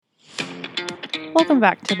Welcome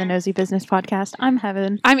back to the Nosy Business Podcast. I'm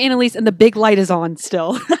Heaven. I'm Annalise, and the big light is on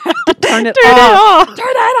still. Turn it Turn off. it off. Turn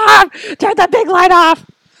it off. Turn the big light off.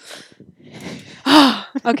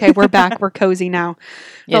 Okay, we're back. We're cozy now.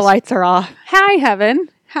 Yes. The lights are off. Hi, Heaven.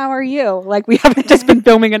 How are you? Like, we haven't just been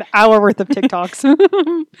filming an hour worth of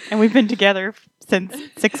TikToks. And we've been together since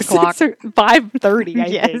 6 o'clock. 5:30, I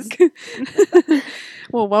Yes. think.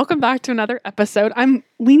 Well, welcome back to another episode. I'm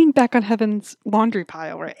leaning back on Heaven's laundry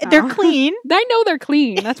pile right now. They're clean. I know they're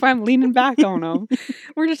clean. That's why I'm leaning back on them.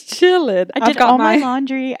 We're just chilling. I did all my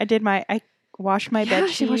laundry. I washed my bed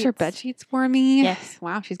sheets. She washed her bed sheets for me. Yes.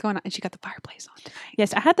 Wow, she's going on. And she got the fireplace on tonight.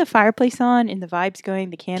 Yes, I had the fireplace on and the vibes going,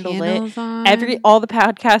 the candle Candles lit. on. All the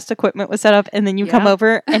podcast equipment was set up, and then you come Yeah.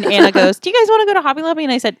 over and Anna goes, "Do you guys want to go to Hobby Lobby?"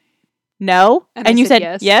 And I said, "No." And I And you said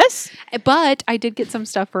said, yes. "Yes." But I did get some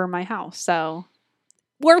stuff for my house, so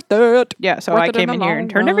worth it. Yeah, so Worth I it came in in the here long and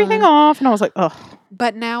turned run. everything off, and I was like, "Oh."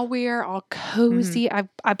 But now we're all cozy.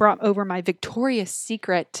 I brought over my Victoria's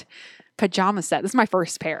Secret pajama set. This is my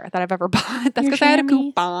first pair that I've ever bought. That's Your because I had a chamois.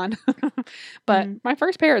 coupon. But my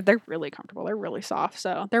first pair, they're really comfortable. They're really soft,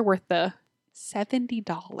 so they're worth the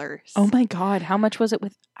 $70. Oh my God, how much was it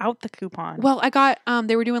without the coupon? Well, I got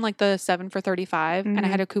they were doing like the 7 for $35, and I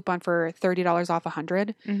had a coupon for $30 off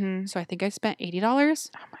 100. Mm-hmm. So I think I spent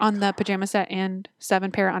 $80 on the pajama set and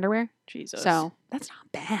 7 pair of underwear. Jesus. So that's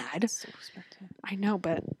not bad. So expensive. I know,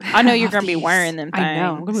 but I know you're love going to be these. wearing them things. I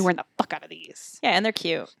know. I'm gonna be wearing the fuck out of these. Yeah, and they're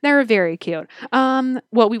cute. They're very cute.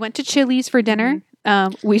 Well, we went to Chili's for dinner.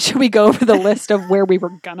 Should we go over the list of where we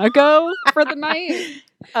were gonna go for the night?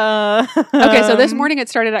 Okay, so this morning it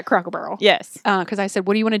started at Cracker Barrel. Yes. Because I said,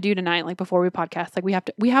 "What do you want to do tonight?" Like before we podcast, like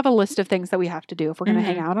we have a list of things that we have to do if we're gonna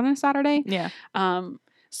hang out on a Saturday. Yeah.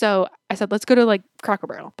 So I said, "Let's go to like Cracker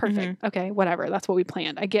Barrel." Perfect. Okay, whatever. That's what we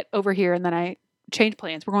planned. I get over here and then I change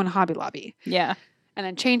plans. We're going to Hobby Lobby. Yeah. And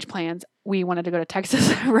then change plans. We wanted to go to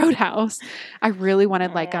Texas Roadhouse. I really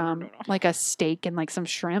wanted like a steak and like some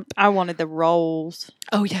shrimp. I wanted the rolls.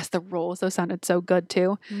 Oh yes, the rolls. Those sounded so good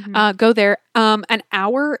too. Mm-hmm. Go there. An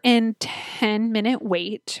hour and 10-minute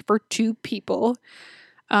wait for 2 people.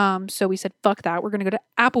 So we said, fuck that. We're gonna go to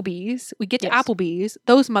Applebee's. We get to Applebee's.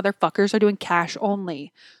 Those motherfuckers are doing cash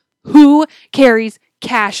only. Who carries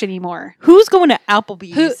cash anymore? Who's going to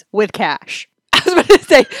Applebee's with cash? I was about to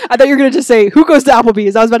say, I thought you were going to just say, who goes to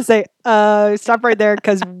Applebee's? I was about to say, stop right there,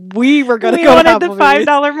 because we were going to go to Applebee's. We wanted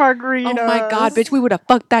the $5 margarita. Oh my God, bitch, we would have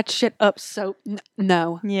fucked that shit up so...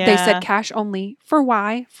 No. Yeah. They said cash only. For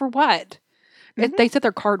why? For what? They said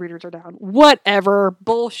their card readers are down. Whatever.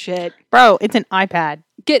 Bullshit. Bro, it's an iPad.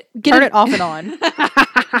 Turn it off and on.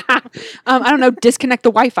 I don't know. Disconnect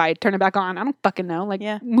the Wi-Fi. Turn it back on. I don't fucking know. Like,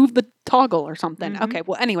 move the toggle or something. Mm-hmm. Okay.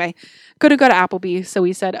 Well, anyway, couldn't go to Applebee's, so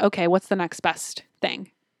we said, okay, what's the next best thing?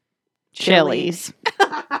 Chili's.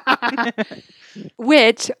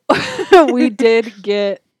 Which we did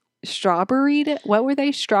get strawberry. What were they?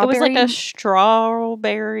 It Strawberry. was like a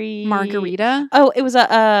strawberry margarita. Oh, it was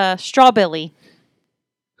a strawbilly.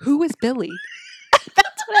 Who is Billy?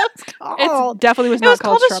 That's what it was called. It definitely was It not was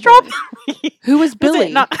called a strawberry. strawberry. Who was Billy? Was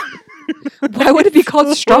it not? Why would it be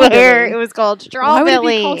called strawberry? It was called strawbilly. Why would it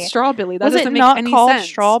be called strawbilly? That Was doesn't it make not any called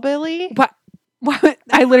sense. strawbilly? What?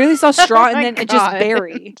 I literally saw straw and my then it just God.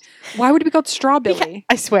 berry. Why would it be called strawbilly?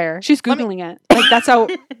 I swear. She's Googling it. Like that's how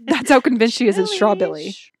convinced she is it's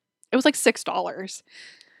strawbilly. It was like $6.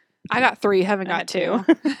 I got 3. Haven't got 2.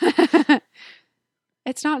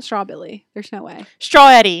 It's not strawbilly. There's no way. Straw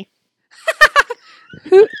Eddie.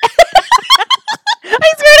 Who? I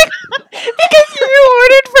swear to God, because you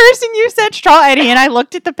ordered first and you said Straw Eddie, and I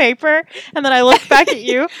looked at the paper, and then I looked back at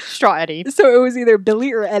you, Straw Eddie. So it was either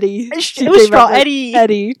Billy or Eddie. It was Straw Eddie.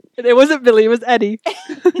 Eddie. It wasn't Billy. It was Eddie.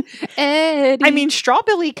 Eddie. I mean,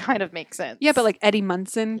 Strawbilly kind of makes sense. Yeah, but like Eddie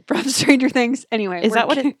Munson from Stranger Things. Anyway, Is that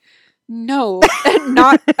what it? No,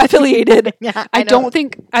 not affiliated. Yeah, I don't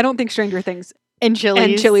think Stranger Things and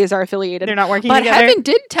Chili's are affiliated. They're not working But together. Heaven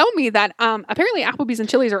did tell me that apparently Applebee's and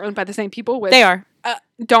Chili's are owned by the same people. They are.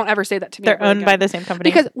 Don't ever say that to me. They're owned by the same company.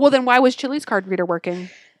 Because, well, then why was Chili's card reader working?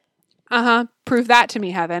 Prove that to me,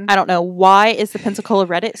 Heaven. I don't know. Why is the Pensacola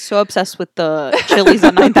Reddit so obsessed with the Chili's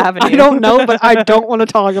on 9th Avenue? I don't know, but I don't want to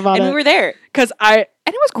talk about it. And we were there. And it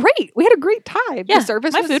was great. We had a great time. Yeah, The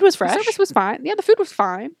service my food was fresh. The service was fine. Yeah, the food was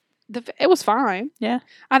fine. It was fine. Yeah.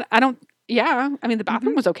 I don't... Yeah, I mean, the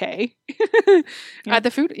bathroom was okay. Yeah.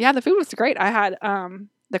 The food was great. I had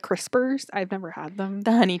the Crispers. I've never had them.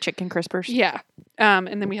 The honey chicken crispers. Yeah. And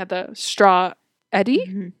then we had the Straw Eddie.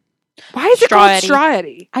 Mm-hmm. Why is it called Straw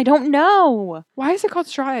Eddie? I don't know. Why is it called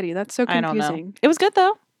Straw Eddie? That's so confusing. I don't know. It was good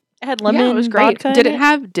though. It had lemon. Yeah, it was great. Vodka Did in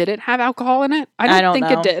it have alcohol in it? I don't think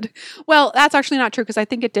know. it did. Well, that's actually not true because I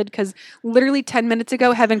think it did because literally 10 minutes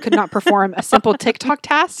ago, Heaven could not perform a simple TikTok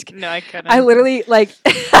task. No, I couldn't. I literally like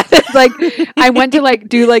I went to like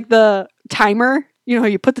do like the timer. You know,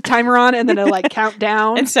 you put the timer on and then it'll like count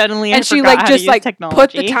down. And suddenly, and she like just like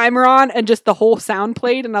put the timer on and just the whole sound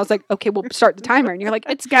played. And I was like, okay, we'll start the timer. And you're like,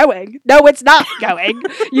 it's going. No, it's not going.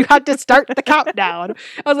 You have to start the countdown.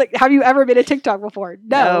 I was like, have you ever made a TikTok before?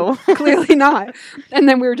 No. Clearly not. And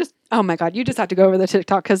then we were just, oh my God, you just have to go over the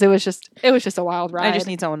TikTok because it was just a wild ride. I just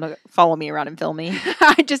need someone to follow me around and film me.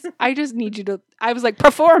 I just need you to, I was like,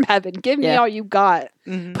 perform, Heaven. Give me all you got.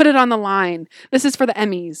 Mm-hmm. Put it on the line. This is for the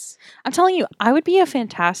Emmys. I'm telling you, I would be a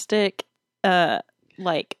fantastic,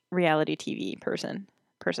 like reality TV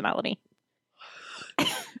personality.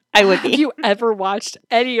 I would be. Have you ever watched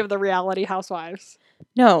any of the reality housewives?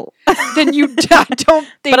 No. Then you don't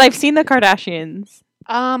think. But I've seen the Kardashians.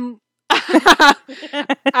 I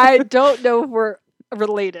don't know if we're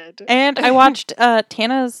related. And I watched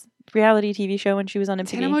Tana's reality TV show when she was on MTV.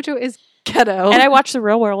 Tana Mojo is ghetto. And I watched The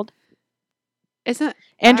Real World. Isn't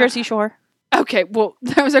and Jersey Shore. Okay, well,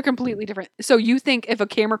 those are completely different. So you think if a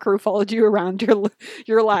camera crew followed you around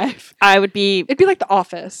your life, it'd be like The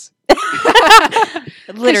Office.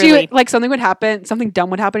 Literally. Like something would happen, something dumb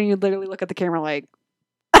would happen, and you'd literally look at the camera like,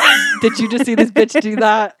 did you just see this bitch do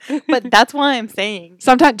that? But that's why I'm saying.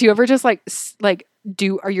 Sometimes, do you ever just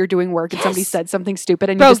you're doing work and somebody said something stupid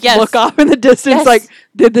and you just look off in the distance like,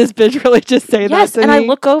 did this bitch really just say that to me? And I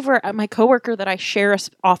look over at my coworker that I share a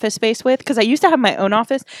office space with because I used to have my own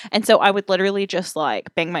office, and so I would literally just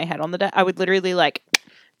like bang my head on the desk. I would literally like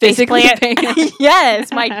physically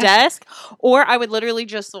yes, my desk, or I would literally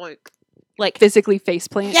just like physically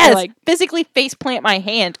faceplant. Yes, physically faceplant my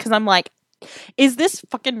hand because I'm like, is this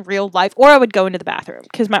fucking real life? Or I would go into the bathroom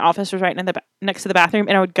because my office was right next to the bathroom,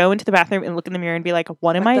 and I would go into the bathroom and look in the mirror and be like,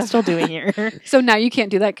 what am I still doing here? So now you can't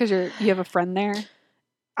do that because you have a friend there?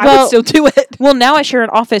 I would still do it. Well, now I share an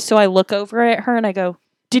office, so I look over at her and I go,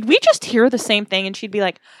 did we just hear the same thing? And she'd be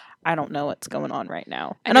like, I don't know what's going on right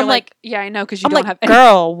now. And I'm like, yeah, I know, because I'm don't like, have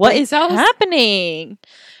girl, what is happening?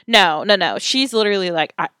 No. She's literally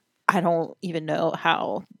like, I don't even know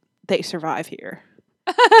how they survive here.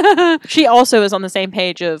 She also is on the same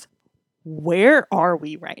page of where are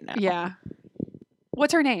we right now? Yeah.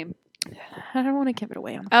 What's her name? I don't want to give it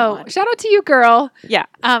away on the pod. Shout out to you, girl. Yeah.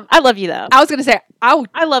 I love you though. I was gonna say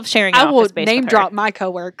I love sharing. I will name drop my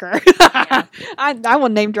coworker. Yeah. I will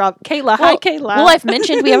name drop Kayla. Hi, Kayla. Well, I've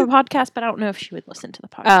mentioned we have a podcast, but I don't know if she would listen to the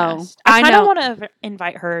podcast. I kind of want to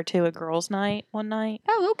invite her to a girls' night one night.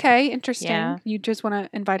 Oh, okay, interesting. Yeah. You just want to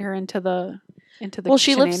invite her into the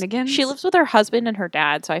she lives with her husband and her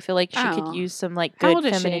dad, so I feel like she could use some like good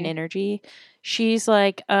feminine energy. She's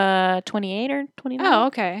like 28 or 29. Oh,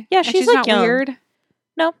 okay. Yeah, she's like not young. weird.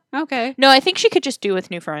 No. Okay. No, I think she could just do with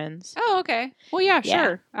new friends. Oh, okay. Well, yeah,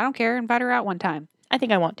 sure. I don't care. Invite her out one time. I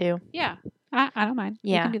think I want to. Yeah. I don't mind.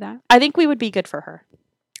 Yeah. You can do that. I think we would be good for her.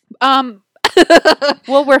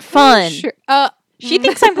 Well, we're fun. Sure. She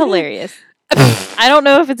thinks I'm hilarious. I don't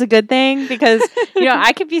know if it's a good thing because,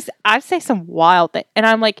 I say some wild thing and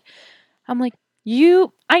I'm like,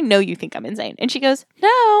 I know you think I'm insane. And she goes,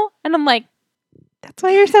 no. And I'm like, that's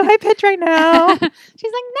why you're so high pitched right now. She's like,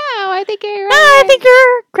 no, I think you're right. No, I think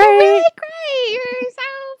you're great. You're really great. You're so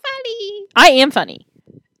funny. I am funny.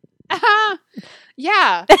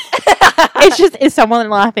 Yeah. It's just, is someone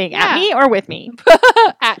laughing at me or with me?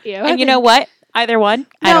 At you. And you know what? Either one.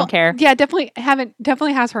 No, I don't care. Yeah, definitely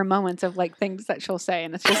has her moments of like things that she'll say,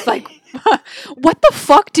 and it's just like, what the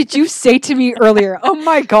fuck did you say to me earlier? Oh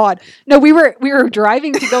my God. No, we were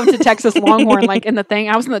driving to go into Texas Longhorn, like in the thing.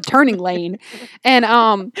 I was in the turning lane,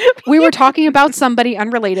 and we were talking about somebody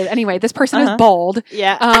unrelated. Anyway, this person is bald.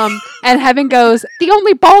 Yeah. And Heaven goes, the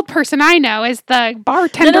only bald person I know is the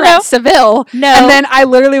bartender at Seville. No. And then I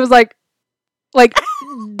literally was like,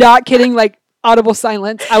 not kidding, like audible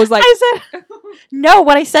silence. I was like, I said, no,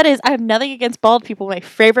 what I said is I have nothing against bald people. My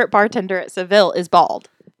favorite bartender at Seville is bald.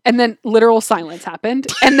 And then literal silence happened.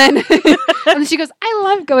 And then and she goes, I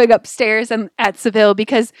love going upstairs and at Seville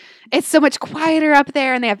because it's so much quieter up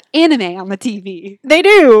there and they have anime on the TV. They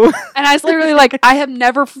do. And I was literally like, I have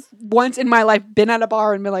never once in my life been at a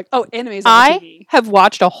bar and been like, oh, anime's on the TV. I have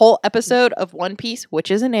watched a whole episode of One Piece,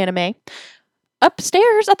 which is an anime,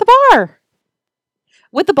 upstairs at the bar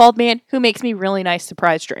with the bald man who makes me really nice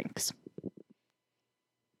surprise drinks.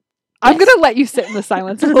 I'm going to let you sit in the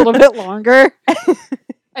silence a little bit longer.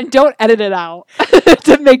 And don't edit it out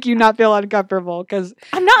to make you not feel uncomfortable. Because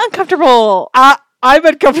I'm not uncomfortable. I'm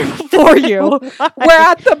uncomfortable for you. We're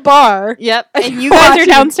at the bar. Yep. And you guys are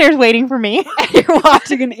downstairs waiting for me. And you're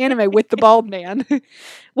watching an anime with the bald man.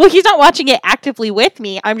 Well, he's not watching it actively with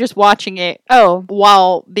me. I'm just watching it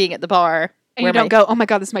while being at the bar. And you don't go, oh my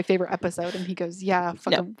God, this is my favorite episode. And he goes, yeah,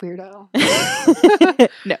 fucking weirdo.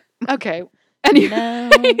 No. Okay.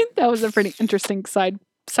 Anyway, that was a pretty interesting side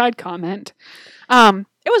comment.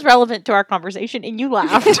 It was relevant to our conversation, and you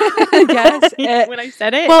laughed. Yes, when I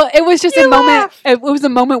said it. Well, it was just a moment. It was a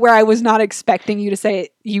moment where I was not expecting you to say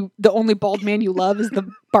the only bald man you love is the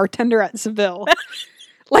bartender at Seville.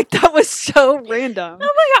 Like that was so random.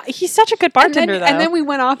 Oh my God, he's such a good bartender. And then we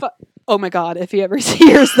went off. Oh my God, if he ever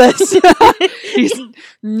hears this, he's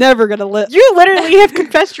never gonna live. You literally have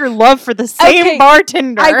confessed your love for the same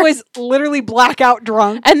bartender. I was literally blackout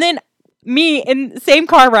drunk, and then me in the same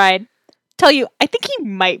car ride. Tell you, I think he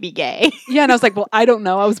might be gay. Yeah, and I was like, well, I don't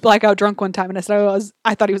know. I was blackout drunk one time, and I said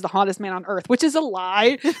I thought he was the hottest man on earth, which is a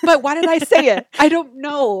lie. But why did I say it? I don't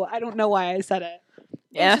know. I don't know why I said it.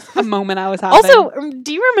 Yeah, it was a moment I was having. Also,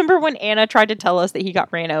 do you remember when Anna tried to tell us that he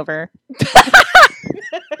got ran over?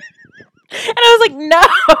 And I was like, no.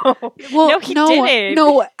 Well, no, he didn't.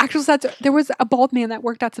 No, actually, there was a bald man that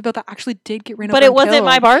worked at Seville that actually did get ran over. But it wasn't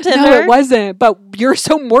my bartender. No, it wasn't. But you're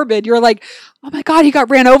so morbid. You're like, oh my God, he got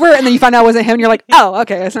ran over. And then you find out it wasn't him. And you're like, oh,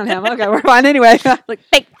 okay, it's not him. Okay, we're fine anyway. Like,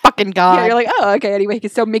 thank fucking God. Yeah, you're like, oh, okay, anyway, he can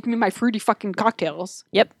still make me my fruity fucking cocktails.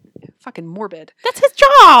 Yep. Fucking morbid. That's his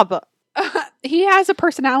job. He has a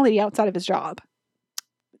personality outside of his job.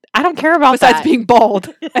 I don't care about Besides being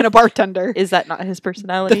bald and a bartender. Is that not his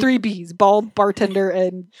personality? The 3 Bs. Bald, bartender,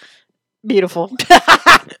 and beautiful.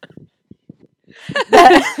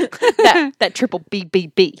 that triple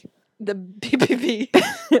BBB. The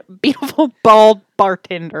BBB. Beautiful, bald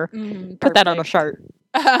bartender. Put that on a shirt.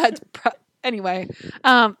 Anyway,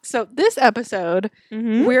 so this episode,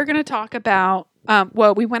 we're going to talk about,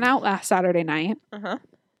 we went out last Saturday night. Uh-huh.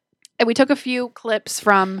 And we took a few clips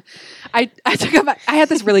from, I had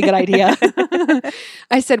this really good idea.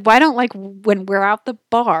 I said, why don't, like, when we're out the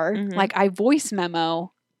bar, like, I voice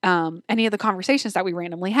memo any of the conversations that we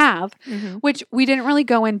randomly have, which we didn't really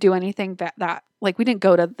go and do anything that like, we didn't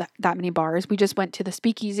go to that many bars. We just went to the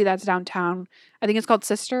Speakeasy that's downtown. I think it's called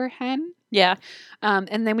Sister Hen. Yeah.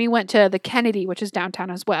 And then we went to the Kennedy, which is downtown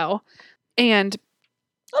as well. And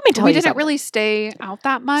let me tell you we didn't really stay out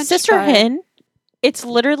that much. Sister Hen. It's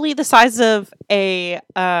literally the size of a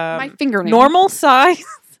my fingernail. Normal size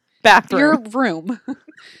bathroom. Your room.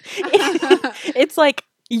 It's like,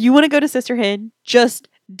 you want to go to Sister Hen, just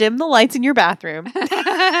dim the lights in your bathroom.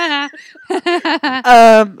 Buy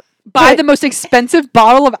the most expensive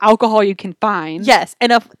bottle of alcohol you can find. Yes,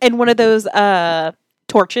 and one of those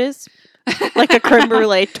torches. Like a creme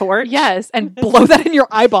brulee torch. Yes, and blow that in your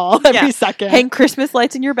eyeball every second. Hang Christmas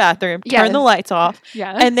lights in your bathroom. Turn the lights off.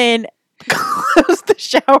 Yes. And then close the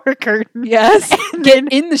shower curtain. Yes. And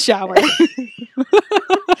get in the shower. And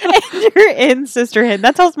you're in Sister Hen.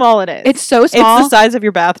 That's how small it is. It's so small. It's the size of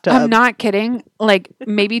your bathtub. I'm not kidding. Like,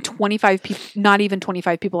 maybe 25 people, not even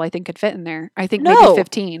 25 people I think could fit in there. I think maybe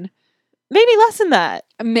 15. Maybe less than that.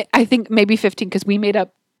 I think maybe 15 because we made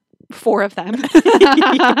up 4 of them.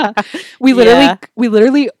 We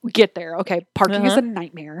literally get there. Okay, parking is a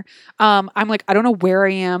nightmare. I'm like, I don't know where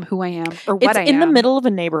I am, who I am, or what I am. It's in the middle of a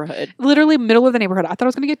neighborhood. Literally middle of the neighborhood. I thought I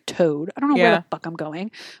was gonna get towed. I don't know where the fuck I'm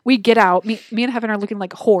going. We get out. Me and Heaven are looking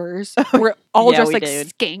like whores. We're all dressed like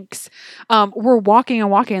skanks. We're walking,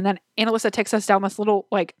 and then Annalisa takes us down this little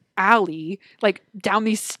like alley, like down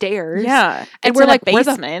these stairs. Yeah, and we're like,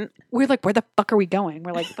 basement. Where the fuck are we going?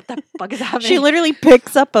 We're like, what the fuck is happening? She literally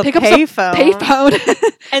picks up a payphone,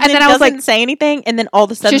 and then I was like, say anything, and then all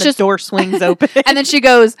of a sudden the door swings open, and then she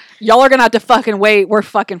goes, "Y'all are gonna have to fucking wait. We're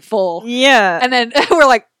fucking full." Yeah, and then we're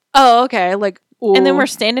like, "Oh, okay." Like, ooh. And then we're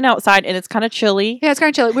standing outside, and it's kind of chilly. Yeah, it's kind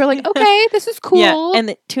of chilly. We're like, "Okay, this is cool." Yeah,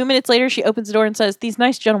 and 2 minutes later, she opens the door and says, "These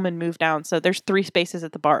nice gentlemen moved down, so there's 3 spaces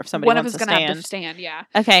at the bar if somebody One wants to stand." One of us gonna have to stand. Yeah.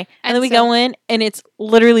 Okay, and then we go in, and it's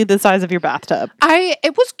literally the size of your bathtub.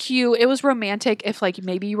 It was cute. It was romantic. If like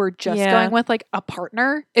maybe you were just going with like a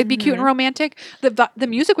partner, it'd be cute and romantic. The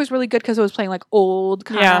music was really good because it was playing like old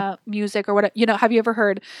kind of music or whatever. You know, have you ever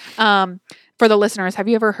heard? For the listeners, have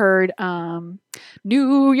you ever heard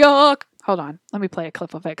New York? Hold on. Let me play a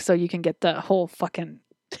clip of it so you can get the whole fucking...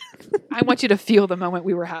 I want you to feel the moment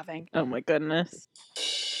we were having. Oh my goodness.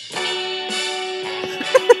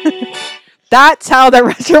 That's how the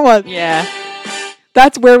restaurant was. Yeah.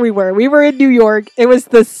 That's where we were. We were in New York. It was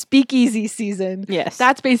the speakeasy season. Yes.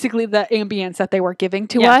 That's basically the ambience that they were giving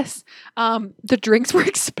to us. The drinks were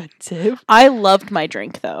expensive. I loved my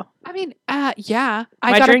drink, though. I mean, yeah.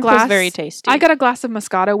 My drink was very tasty. I got a glass of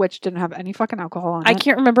Moscato, which didn't have any fucking alcohol on it. I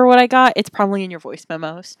can't remember what I got. It's probably in your voice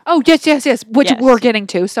memos. Oh, yes. Which we're getting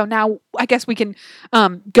to. So now I guess we can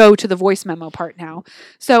go to the voice memo part now.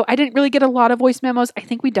 So I didn't really get a lot of voice memos. I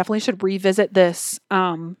think we definitely should revisit this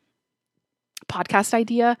podcast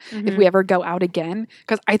idea if we ever go out again,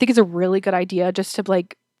 because I think it's a really good idea just to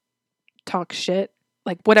like talk shit,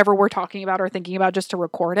 like whatever we're talking about or thinking about, just to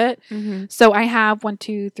record it. So I have 1,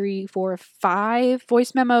 2, 3, 4, 5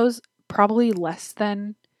 voice memos, probably less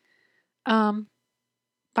than 5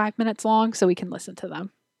 minutes long, so we can listen to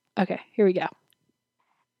them. Okay, here we go.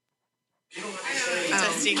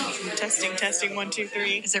 Testing 1, 2,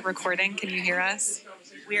 3. Is it recording? Can you hear us?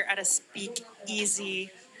 We're at a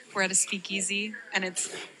speakeasy. We're at a speakeasy, and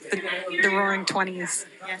it's the Roaring 20s.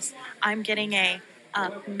 Yes. I'm getting a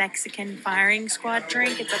Mexican firing squad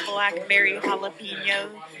drink. It's a blackberry jalapeno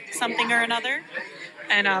something or another.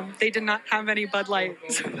 And they did not have any Bud Light,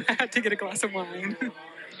 so I had to get a glass of wine.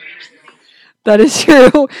 That is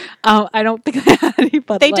true. I don't think they had any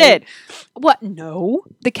Bud Light. They did. What? No.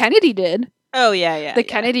 The Kennedy did. Oh, yeah. The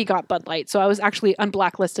Kennedy got Bud Light, so I was actually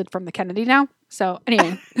unblacklisted from the Kennedy now. So,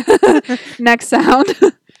 anyway. Next sound.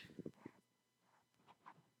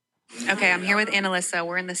 Okay, I'm here with Annalisa.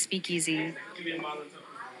 We're in the speakeasy.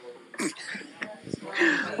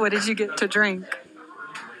 What did you get to drink?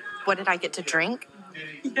 What did I get to drink?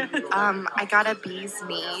 I got a bee's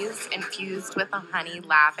knees infused with a honey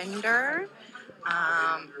lavender.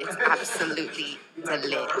 It's absolutely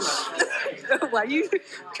delish. Why are you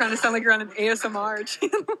trying to sound like you're on an ASMR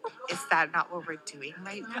channel? Is that not what we're doing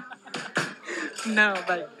right now? No,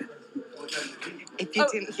 but... If you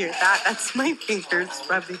didn't hear that, that's my fingers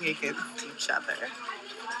rubbing against each other.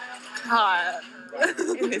 Hot.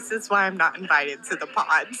 And this is why I'm not invited to the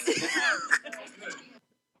pods.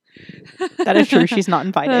 That is true. She's not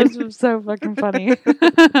invited. That's so fucking funny.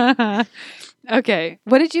 Okay.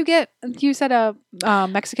 What did you get? You said a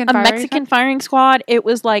Mexican firing Mexican firing squad. It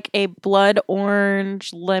was like a blood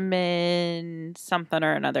orange lemon something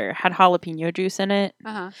or another. Had jalapeno juice in it.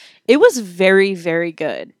 It was very, very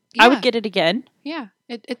good. Yeah. I would get it again. Yeah.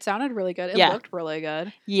 It sounded really good. It looked really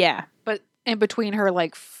good. Yeah. But in between her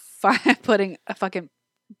like putting a fucking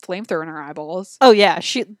flamethrower in her eyeballs. Oh yeah,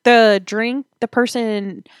 the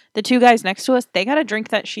two guys next to us, they got a drink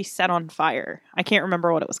that she set on fire. I can't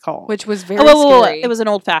remember what it was called. Which was very scary. It was an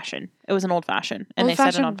old fashioned. And they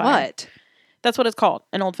set it on fire. What? That's what it's called,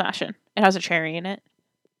 an old fashioned. It has a cherry in it.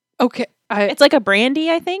 Okay. It's like a brandy,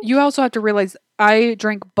 I think. You also have to realize I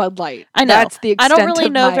drink Bud Light. I know. That's the extent I don't really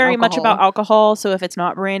of know my very alcohol. much about alcohol, so if it's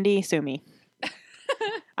not brandy, sue me.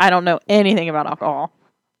 I don't know anything about alcohol.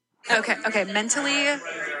 Okay. Mentally,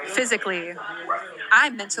 physically,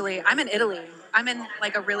 I'm in Italy. I'm in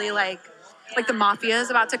like a really like the mafia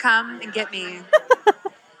is about to come and get me.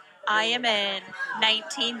 I am in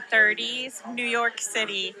 1930s New York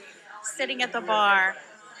City, sitting at the bar,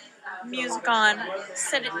 music on,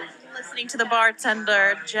 listening to the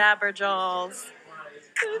bartender jabber jaws.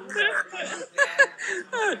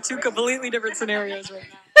 Two completely different scenarios right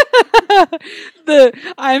now.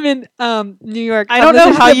 I'm in New York. I don't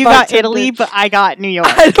know how you got Italy, but I got New York.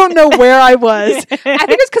 I don't know where I was. I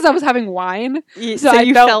think it's because I was having wine, so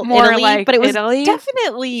I felt more Italy, like but it was Italy.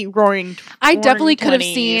 Definitely roaring. I definitely could have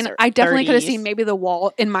 20s seen. or I definitely could have 30s. seen maybe the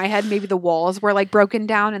wall in my head. Maybe the walls were like broken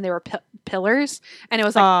down and they were pillars, and it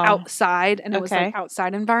was like outside, and it was like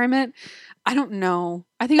outside environment. I don't know.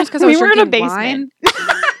 I think it was because We I was were in a drinking wine.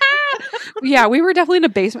 basement. Yeah, we were definitely in a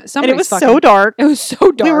basement. And it was so dark. It was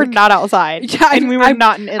so dark. We were not outside. Yeah, and we were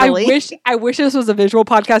not in Italy. I wish this was a visual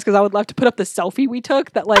podcast because I would love to put up the selfie we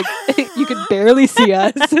took that like you could barely see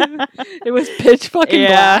us. It was pitch fucking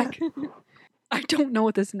black. I don't know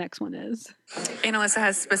what this next one is. Annalisa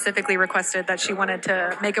has specifically requested that she wanted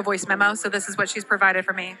to make a voice memo, so this is what she's provided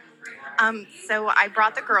for me. So I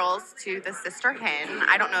brought the girls to the Sister Hen.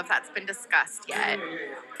 I don't know if that's been discussed yet.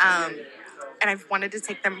 And I've wanted to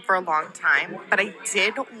take them for a long time, but I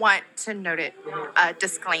did want to note a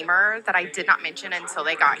disclaimer that I did not mention until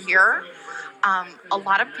they got here. A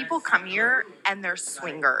lot of people come here and they're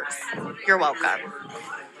swingers. You're welcome.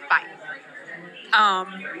 Bye.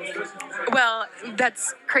 Well,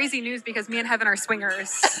 that's crazy news because me and Heaven are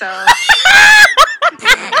swingers, so...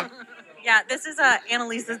 Yeah, this is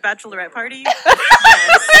Annalisa's bachelorette party.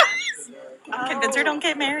 Yes. Convince her don't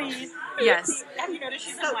get married. Yes. Have you noticed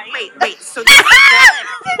she's in white? Wait. So this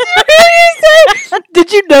is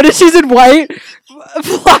Did you notice she's in white?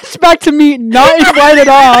 Flashback to me not in white at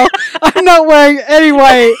all. I'm not wearing any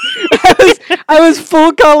white. I was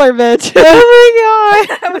full color, bitch. Oh my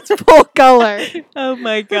god. I was full color. Oh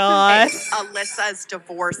my god. It's Alyssa's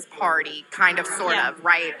divorce party, kind of, sort of,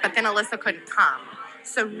 right? But then Alyssa couldn't come.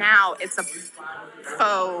 So now it's a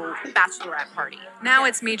faux bachelorette party. Now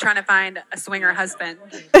it's me trying to find a swinger husband.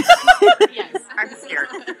 Yes, I'm scared.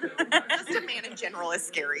 Just a man in general is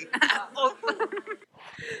scary.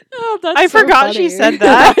 Oh, that's I so forgot funny. she said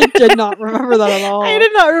that. I did not remember that at all. I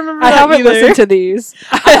did not remember I that haven't either. listened to these.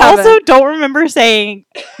 I also don't remember saying,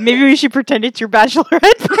 maybe we should pretend it's your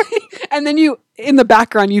bachelorette party. And then you, in the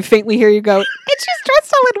background, you faintly hear you go, and she's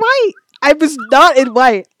dressed all in white. I was not in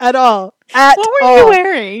white at all. What were you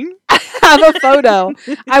wearing? I have a photo.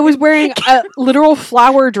 I was wearing a literal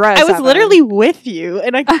flower dress. I was Evan. literally with you,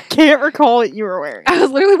 and I can't recall what you were wearing. I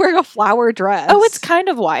was literally wearing a flower dress. Oh, it's kind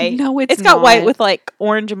of white. No, it's It's got white not. with like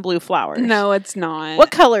orange and blue flowers. No, it's not.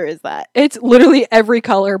 What color is that? It's literally every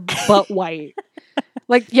color but white.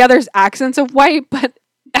 Like, yeah, there's accents of white, but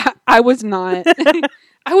I was not.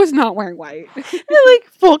 I was not wearing white. Like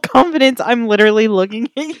full confidence. I'm literally looking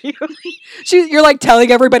at you. You're like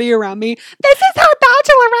telling everybody around me, this is our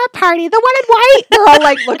bachelorette party, the one in white. They're all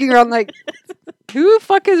like looking around like, who the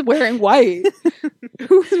fuck is wearing white?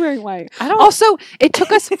 Who is wearing white? I don't. Also, it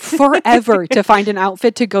took us forever to find an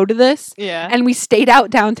outfit to go to this. Yeah, And we stayed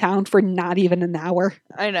out downtown for not even an hour.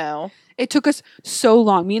 I know. It took us so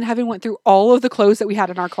long. Me and Heaven went through all of the clothes that we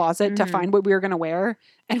had in our closet to find what we were going to wear.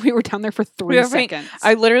 And we were down there for 3 seconds.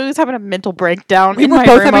 I literally was having a mental breakdown We in were my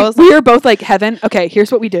both room. I was we were both like, Heaven, okay,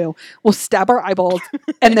 here's what we do. We'll stab our eyeballs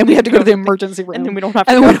and then we have to go to the emergency room. and then we don't have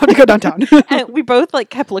to. And then we don't have to go downtown. And we both like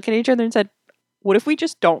kept looking at each other and said, "What if we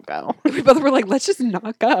just don't go?" We both were like, let's just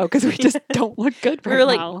not go because we just don't look good We right were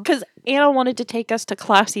like, now. because Anna wanted to take us to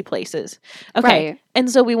classy places. Okay. Right. And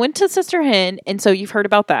so we went to Sister Hen, and so you've heard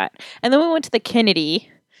about that. And then we went to the Kennedy,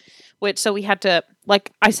 which so we had to,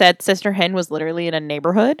 like I said, Sister Hen was literally in a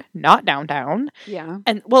neighborhood, not downtown. Yeah.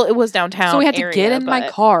 And well, it was downtown. So we had to area, get in my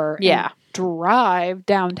but- car Yeah. and drive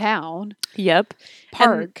downtown. Yep.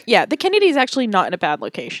 Park. And, yeah, the Kennedy is actually not in a bad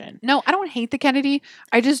location. No, I don't hate the Kennedy.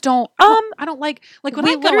 I just don't. I don't like when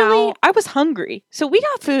we I go literally, out. I was hungry, so we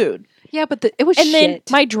got food. Yeah, but it was And shit.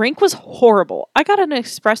 then my drink was horrible. I got an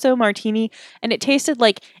espresso martini, and it tasted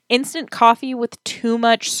like instant coffee with too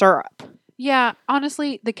much syrup. Yeah,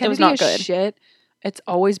 honestly, the was Kennedy not is good. shit. It's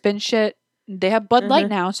always been shit. They have Bud Light Mhm.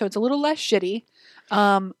 now, so it's a little less shitty.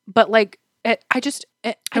 But like, I just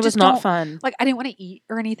was not fun. Like, I didn't want to eat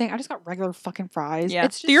or anything. I just got regular fucking fries. Yeah,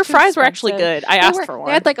 It's just your too fries were actually expensive. good. I asked for They one.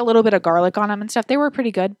 had like a little bit of garlic on them and stuff. They were pretty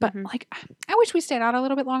good, but Mhm. like, I wish we stayed out a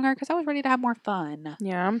little bit longer because I was ready to have more fun.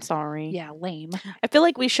 Yeah, I'm sorry. Yeah, lame. I feel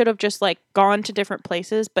like we should have just like gone to different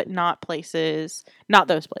places, but not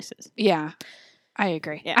those places. Yeah, I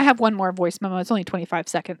agree. Yeah. I have one more voice memo. It's only 25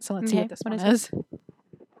 seconds, so let's see Okay, what this what one is is.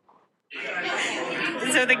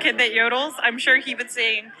 So the kid that yodels, I'm sure he would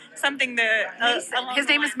sing something His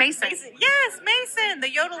name is Mason. Yes, Mason,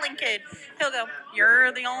 the yodeling kid. He'll go,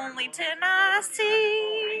 "You're the only 10 I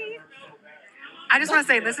see." I just want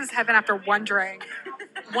to say this is Heaven after one drink.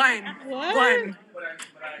 One.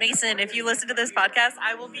 Mason, if you listen to this podcast,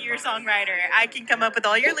 I will be your songwriter. I can come up with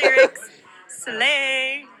all your lyrics.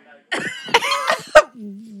 Slay.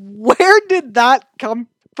 Where did that come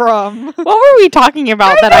from? What were we talking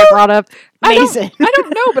about that I brought up Mason? I don't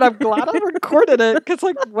know, but I'm glad I recorded it because,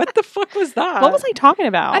 like, what the fuck was that? What was I talking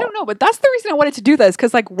about? I don't know, but that's the reason I wanted to do this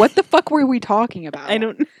because, like, what the fuck were we talking about? I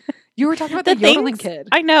don't. You were talking about the yodeling kid.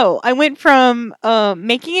 I know. I went from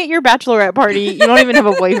making it your bachelorette party. You don't even have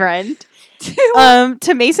a boyfriend.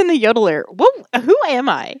 To Mason the yodeler. Who am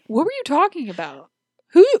I? What were you talking about?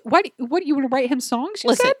 Who? What? You want to write him songs? You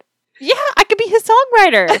Listen. said? Yeah, I could be his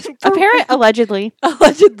songwriter. Allegedly.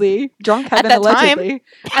 Allegedly, drunk Heaven. At that time. Allegedly,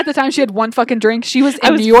 at the time she had one fucking drink. She was in I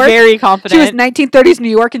was New York. very She confident. was 1930s New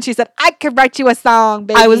York, and she said, "I could write you a song,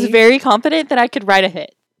 baby." I was very confident that I could write a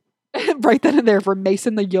hit. right then and there for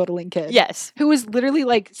Mason the yodeling kid. Yes. Who is literally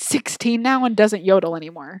like 16 now and doesn't yodel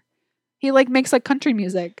anymore. He like makes like country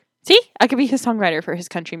music. See? I could be his songwriter for his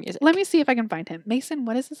country music. Let me see if I can find him. Mason,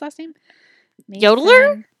 what is his last name?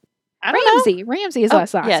 Yodeler? I don't know. Ramsey is Oh,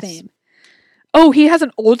 his last yes. name. Oh, he has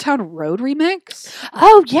an Old Town Road remix?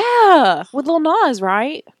 Oh, yeah. With Lil Nas,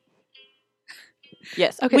 right?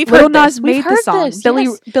 Yes. Okay, We've Lil heard Nas this. made We've the heard song. this. Billy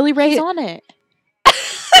Yes. Billy Ray He's on it.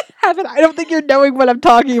 Heaven, I don't think you're knowing what I'm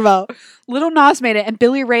talking about. Little Nas made it and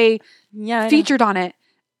Billy Ray Yeah. featured on it.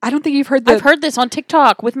 I don't think you've heard the I've heard this on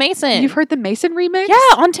TikTok with Mason. You've heard the Mason remix? Yeah,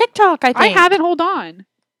 on TikTok, I think. I haven't. Hold on.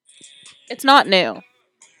 It's not new.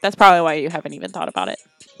 That's probably why you haven't even thought about it.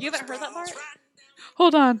 You haven't heard that part?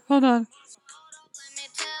 Hold on.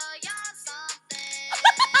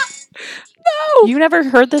 You never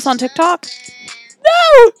heard this on TikTok?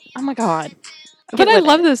 No! Oh my god. But I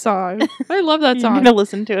love this song. I love that You're song. gonna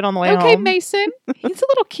listen to it on the way Okay, home. Mason. He's a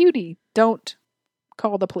little cutie. Don't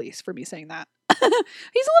call the police for me saying that. He's a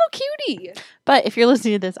little cutie. But if you're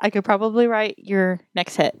listening to this, I could probably write your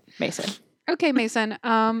next hit, Mason. Okay, Mason.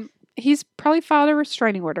 He's probably filed a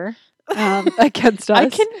restraining order against us. I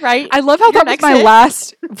can write. I love how your that was next my hit.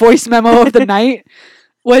 last voice memo of the night.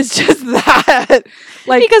 Was just that.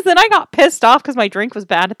 Like, because then I got pissed off because my drink was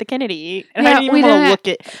bad at the Kennedy, and I Yeah, didn't even we want to didn't- look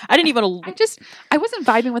it. I didn't even. I wasn't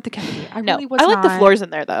vibing with the Kennedy. I No, really was I like not. the floors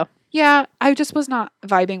in there though. Yeah, I just was not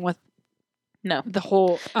vibing with No, the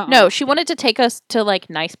whole. no, she wanted to take us to like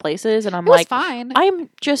nice places, and I'm it was like, fine. I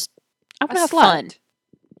want to have fun. slut.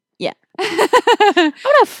 Yeah, I want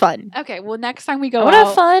to have fun. Okay, well, next time we go I want to out,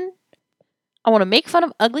 have fun. I want to make fun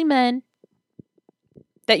of ugly men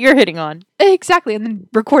that you're hitting on. exactly, and then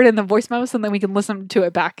record it in the voice memos, and then we can listen to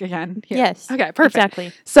it back again. here. Yes. Okay, perfect.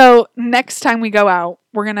 Exactly. So next time we go out,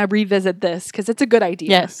 we're gonna revisit this because it's a good idea.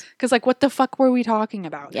 Yes. Because like, what the fuck were we talking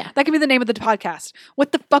about? Yeah. That could be the name of the podcast.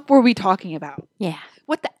 What the fuck were we talking about? Yeah.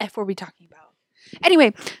 What the F were we talking about?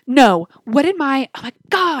 Anyway, no. What did oh my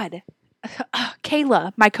God.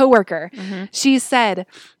 Kayla, my coworker, she said,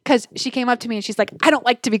 because she came up to me and she's like, I don't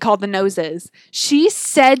like to be called the noses. She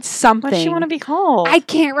said something. What does she want to be called? I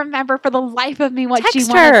can't remember for the life of me what Text she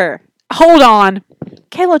wanted. her. Hold on.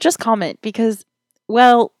 Kayla, just comment because,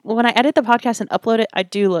 well, when I edit the podcast and upload it, I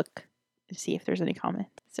do look to see if there's any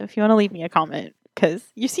comments. So if you want to leave me a comment, because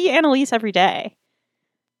you see Annalise every day.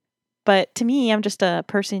 But to me, I'm just a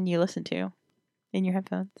person you listen to in your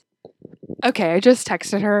headphones. Okay, I just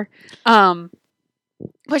texted her.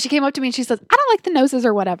 But she came up to me and she says, I don't like the noses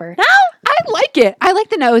or whatever. No. I like it. I like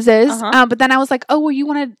the noses. Uh-huh. But then I was like, oh, well, you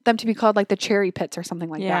wanted them to be called like the cherry pits or something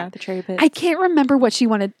like that. the cherry pit. I can't remember what she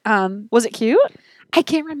wanted. Was it cute? I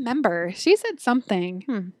can't remember. She said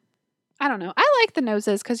something. I don't know. I like the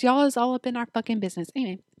noses because y'all is all up in our fucking business.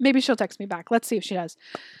 Anyway, maybe she'll text me back. Let's see if she does.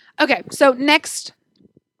 Okay, so next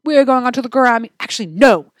we are going on to the Grammy. Actually,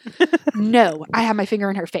 no. No, I have my finger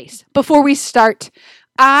in her face. Before we start,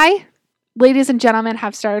 ladies and gentlemen,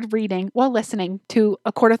 have started reading while listening to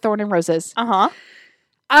A Court of Thorn and Roses. Uh-huh.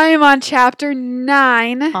 I am on chapter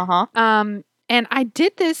 9. Uh-huh. And I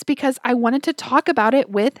did this because I wanted to talk about it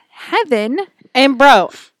with Heaven. And bro,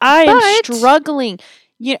 I am struggling.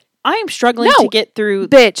 I am struggling to get through.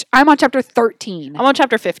 Bitch, I'm on chapter 13. I'm on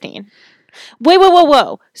chapter 15. Wait,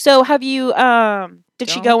 whoa. So have you, did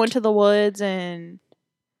she go into the woods and...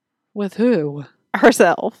 With who?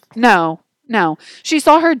 Herself. No. She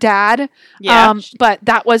saw her dad. Yeah. But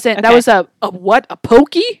that wasn't, Okay. that was a what? A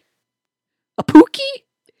pokey? A pookie?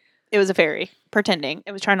 It was a fairy pretending.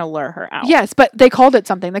 It was trying to lure her out. Yes, but they called it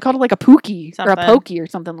something. They called it like a pookie or a Something. pokey or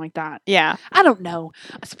something like that. Yeah. I don't know.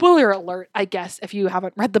 Spoiler alert, I guess, if you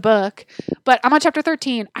haven't read the book. But I'm on chapter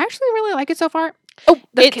 13. I actually really like it so far. Oh,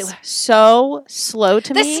 that's It's Kayla. so slow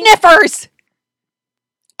to The me. sniffers!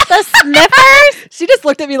 The sniffers? She just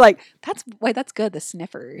looked at me like, that's good, the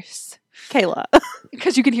sniffers. Kayla,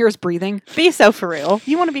 Because you can hear us breathing. be so for real.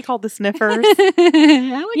 You want to be called the sniffers?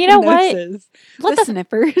 I like You the know what? noses. Let the the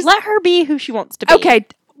sniffers. Let her be who she wants to be. Okay,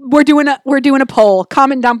 we're doing a poll.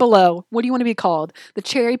 Comment down below. What do you want to be called? The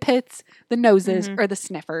cherry pits, the noses, or the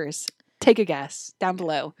sniffers? Take a guess down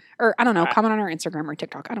below. Or I don't know, comment on our Instagram or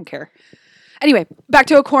TikTok. I don't care. Anyway, back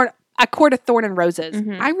to A Court of Thorn and Roses.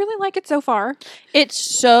 I really like it so far. It's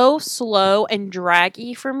so slow and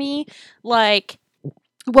draggy for me. Like,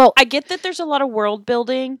 well, I get that there's a lot of world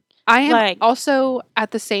building. I am Like- also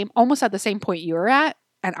almost at the same point you're at,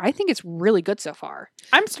 and I think it's really good so far.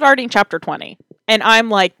 I'm starting chapter 20, and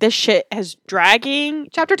I'm like, this shit is dragging.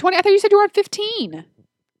 Chapter 20, I thought you said you were on 15.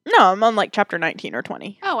 No, I'm on like chapter 19 or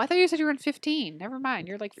 20. Oh, I thought you said you were on 15. Never mind.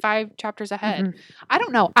 You're like 5 chapters ahead. Mhm. I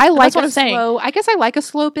don't know. I like what I'm saying. I guess I like a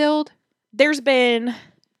slow build. There's been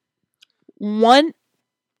one.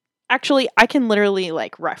 Actually, I can literally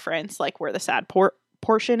like reference like where the sad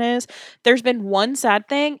portion is. There's been one sad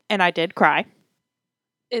thing, and I did cry.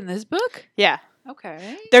 In this book? Yeah.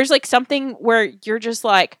 Okay. There's like something where you're just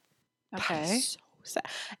like, Okay. so sad.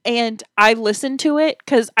 And I listened to it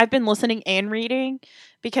because I've been listening and reading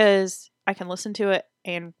because I can listen to it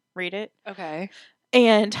and read it. Okay.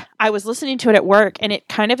 And I was listening to it at work, and it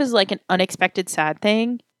kind of is like an unexpected sad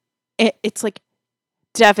thing. It's like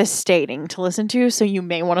devastating to listen to, so you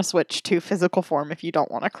may want to switch to physical form if you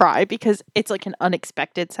don't want to cry, because it's like an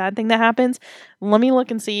unexpected sad thing that happens. Let me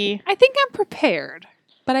look and see. I think I'm prepared,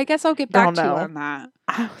 but I guess I'll get back to you no. on that.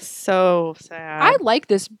 Oh, so sad. I like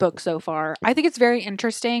this book so far. I think it's very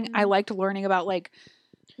interesting. I liked learning about like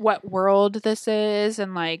what world this is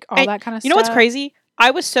and like all that kind of stuff. You know what's crazy?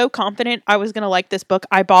 I was so confident I was going to like this book,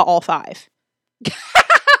 I bought all 5.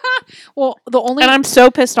 Well, and I'm so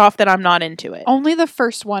pissed off that I'm not into it. Only the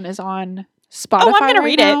first one is on Spotify. Oh, I'm going to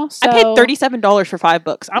read now, it. I paid $37 for 5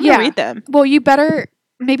 books. I'm going to read them. Well, you better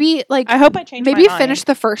maybe I hope I change maybe my finish mind.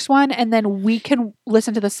 the first one and then we can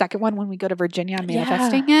listen to the second one when we go to Virginia. I'm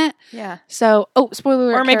manifesting it. Yeah. So,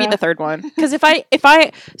 spoiler alert, or maybe Kara. the third one. Because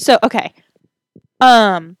okay.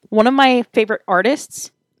 One of my favorite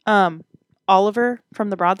artists, Oliver from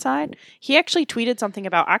The Broadside, he actually tweeted something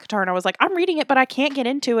about ACOTAR, and I was like, I'm reading it, but I can't get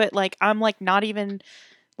into it. Like, I'm like not even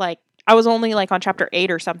like I was only like on chapter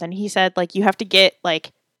 8 or something. He said like you have to get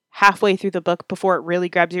like halfway through the book before it really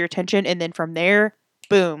grabs your attention, and then from there,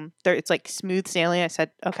 boom, it's like smooth sailing. I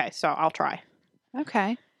said, okay, so I'll try.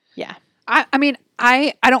 Okay. Yeah. I mean,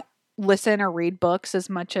 I don't listen or read books as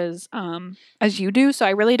much as you do, so I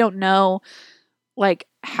really don't know like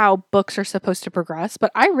how books are supposed to progress,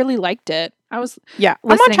 but I really liked it. I was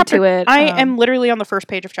listening to it. I am literally on the first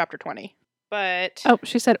page of chapter 20. But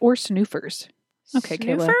she said or snoofers. Okay,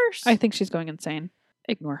 Kayla. Snoofers? I think she's going insane.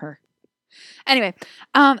 Ignore her. Anyway,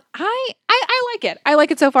 I like it. I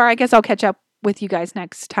like it so far. I guess I'll catch up with you guys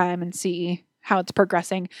next time and see how it's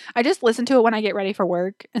progressing. I just listen to it when I get ready for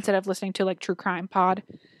work instead of listening to like True Crime Pod.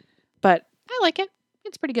 But I like it.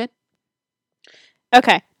 It's pretty good.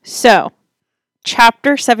 Okay, so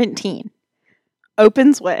chapter 17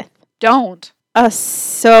 opens with Don't. a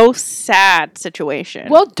so sad situation.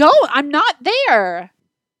 Well, don't. I'm not there.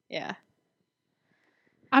 Yeah.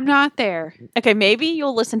 I'm not there. Okay, maybe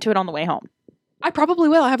you'll listen to it on the way home. I probably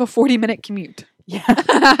will. I have a 40-minute commute.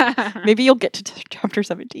 Yeah. Maybe you'll get to chapter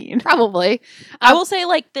 17. Probably. I will say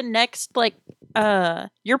like the next like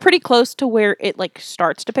you're pretty close to where it like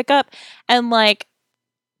starts to pick up, and like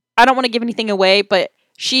I don't want to give anything away, but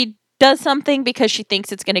she does something because she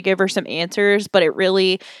thinks it's going to give her some answers, but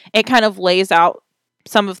it kind of lays out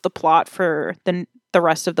some of the plot for the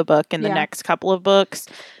rest of the book and the next couple of books.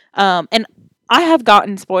 And I have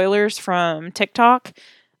gotten spoilers from TikTok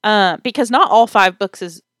because not all 5 books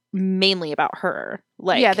is mainly about her.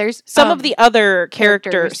 Like, there's some of the other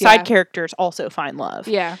side characters also find love.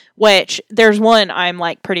 Yeah. Which there's one I'm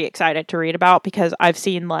like pretty excited to read about because I've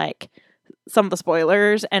seen like some of the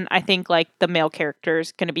spoilers, and I think like the male character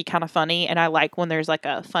is going to be kind of funny, and I like when there's like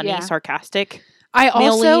a funny, sarcastic. I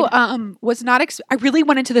also was not. I really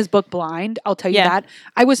went into this book blind. I'll tell you that.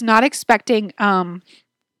 I was not expecting them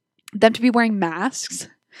to be wearing masks.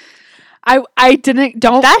 I didn't.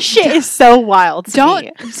 Don't that shit is so wild. Don't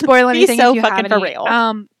spoil anything. So if you fucking have for any.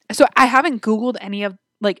 real. So I haven't Googled any of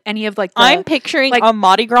the, I'm picturing like, a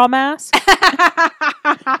Mardi Gras mask.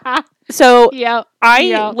 So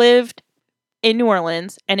I lived in New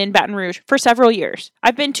Orleans and in Baton Rouge for several years.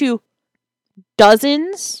 I've been to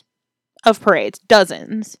dozens of parades,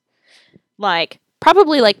 like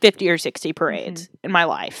probably like 50 or 60 parades in my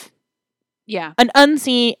life. Yeah. An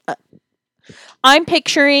unseen, I'm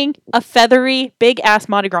picturing a feathery, big ass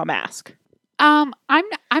Mardi Gras mask. I'm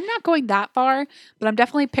not going that far, but I'm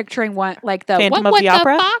definitely picturing what like the Phantom what of would the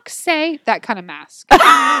Opera? the box say, that kind of mask.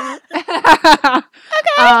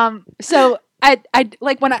 Okay. So I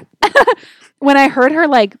like when I heard her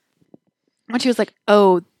like when she was like,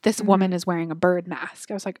 "Oh, this woman is wearing a bird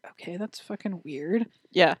mask." I was like, "Okay, that's fucking weird."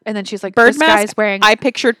 Yeah. And then she's like, Bird "This mask? guy's wearing." I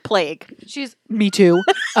pictured plague. Me too.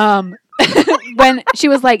 When she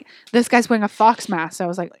was like, "This guy's wearing a fox mask," I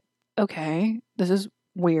was like, "Okay, this is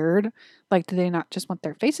weird. Like, do they not just want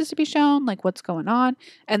their faces to be shown? Like, what's going on?"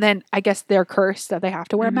 And then I guess they're cursed that they have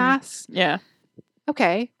to wear masks. Yeah.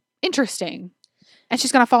 Okay, interesting. And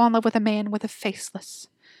she's gonna fall in love with a man with a faceless.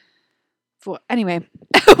 Anyway,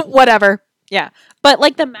 whatever. Yeah, but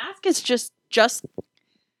like the mask is just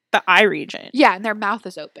the eye region. Yeah, and their mouth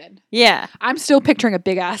is open. Yeah, I'm still picturing a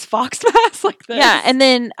big ass fox mask like this. Yeah, and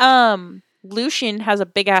then Lucian has a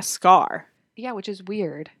big ass scar. Yeah, which is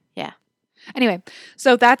weird. Yeah. Anyway,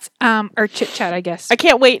 so that's our chit chat, I guess. I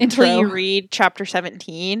can't wait Intro. until you read chapter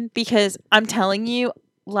 17 because I'm telling you,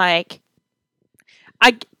 like,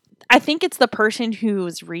 I think it's the person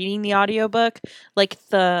who's reading the audiobook, like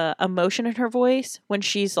the emotion in her voice when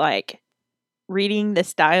she's like reading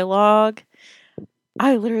this dialogue.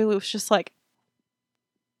 I literally was just like,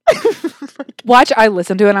 watch. I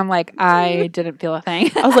listened to it and I'm like, I didn't feel a thing.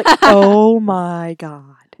 I was like, oh my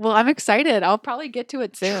God. Well, I'm excited. I'll probably get to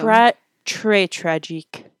it soon. Très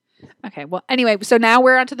tragique. Okay. Well, anyway, so now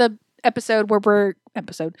we're on to the episode where part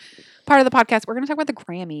of the podcast. We're going to talk about the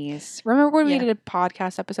Grammys. Remember when we did a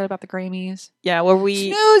podcast episode about the Grammys? Yeah, where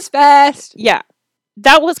we Snooze fest. Yeah,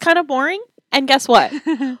 that was kind of boring. And guess what?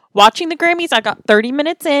 Watching the Grammys, I got 30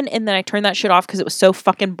 minutes in, and then I turned that shit off because it was so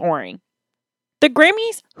fucking boring. The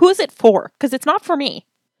Grammys, who is it for? Because it's not for me.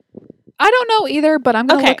 I don't know either, but I'm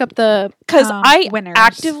going to look up the because I winners.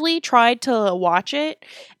 actively tried to watch it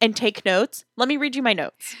and take notes. Let me read you my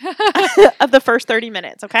notes of the first 30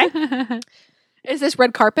 minutes, okay? Is this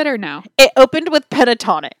red carpet or no? It opened with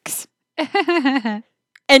pentatonics.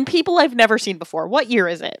 And people I've never seen before. What year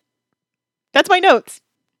is it? That's my notes.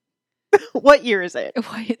 What year is it?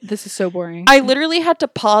 This is so boring. I literally had to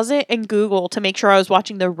pause it and Google to make sure I was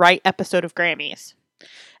watching the right episode of Grammys.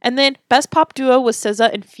 And then Best Pop Duo was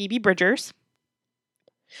SZA and Phoebe Bridgers.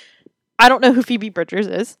 I don't know who Phoebe Bridgers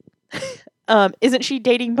is. Isn't she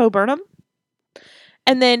dating Bo Burnham?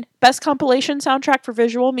 And then Best Compilation Soundtrack for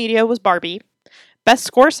Visual Media was Barbie. Best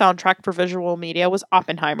Score Soundtrack for Visual Media was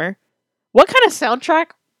Oppenheimer. What kind of soundtrack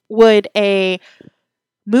would a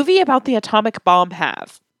movie about the atomic bomb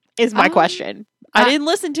have? Is my question. I didn't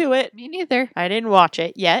listen to it. Me neither. I didn't watch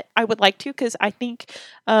it yet. I would like to because I think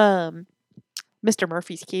Mr.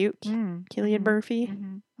 Murphy's cute. Cillian Murphy.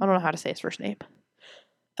 I don't know how to say his first name.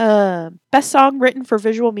 Best song written for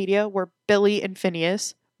visual media were Billy and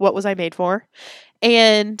Phineas. What Was I Made For?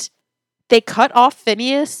 And they cut off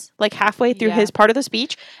Phineas like halfway through his part of the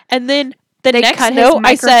speech. And then the next note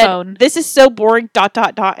I said, this is so boring, ...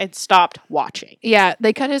 and stopped watching. Yeah,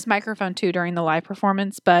 they cut his microphone too during the live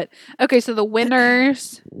performance. But okay, so the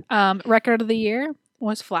winners record of the year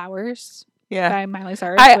was Flowers. Yeah. By Miley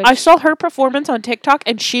Cyrus. I saw her performance on TikTok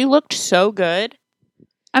and she looked so good.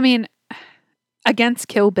 I mean, against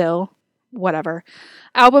Kill Bill, whatever.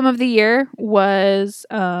 Album of the year was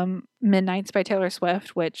Midnights by Taylor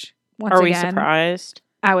Swift, which once Are again, we surprised?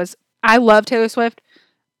 I love Taylor Swift.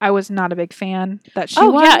 I was not a big fan that she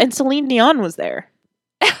won. Yeah, and Celine Dion was there.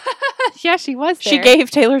 Yeah, she was there. She gave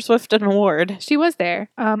Taylor Swift an award. She was there.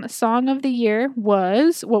 Song of the year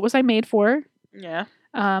was What Was I Made For? Yeah.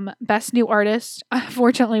 Best new artist,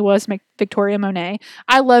 unfortunately, was Victoria Monet.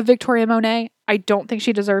 I love Victoria Monet. I don't think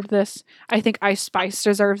she deserved this. I think Ice Spice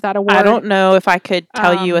deserved that award. I don't know if I could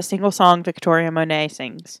tell you a single song Victoria Monet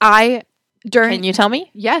sings. Can you tell me?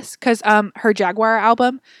 Yes, because her Jaguar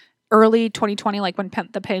album, early 2020, like when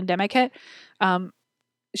the pandemic hit,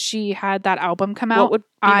 she had that album come out. What would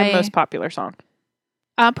be the most popular song?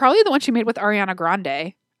 Probably the one she made with Ariana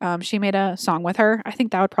Grande. She made a song with her. I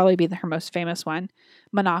think that would probably be her most famous one.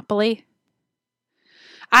 Monopoly.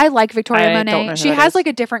 I like Victoria Monet. She has like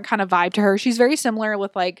a different kind of vibe to her. She's very similar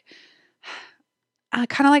with like,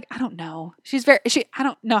 kind of like, I don't know. I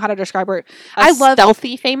don't know how to describe her. I love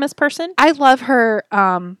stealthy famous person. I love her,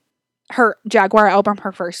 her Jaguar album,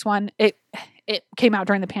 her first one. It came out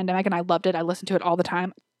during the pandemic and I loved it. I listened to it all the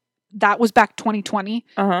time. That was back 2020.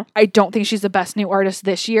 I don't think she's the best new artist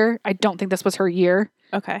this year. I don't think this was her year.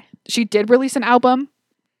 Okay. She did release an album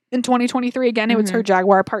in 2023. Again, it was her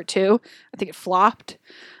Jaguar Part 2. I think it flopped.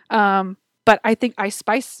 But I think Ice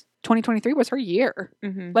Spice 2023 was her year.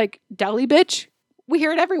 Like, Deli bitch, we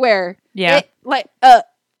hear it everywhere. Yeah.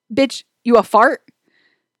 Bitch, you a fart?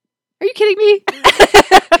 Are you kidding me?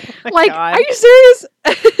 God. Are you serious?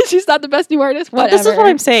 She's not the best new artist? Whatever. Well, this is what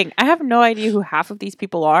I'm saying. I have no idea who half of these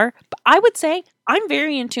people are, but I would say I'm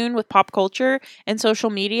very in tune with pop culture and social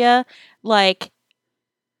media. Like,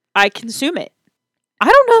 I consume it. I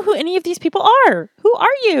don't know who any of these people are. Who are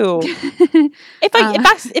you?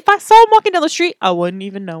 If I saw them walking down the street, I wouldn't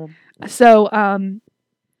even know them. So,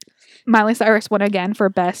 Miley Cyrus won again for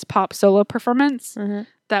best pop solo performance.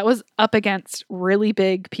 That was up against really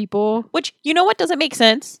big people. Which, you know what doesn't make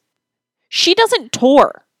sense? She doesn't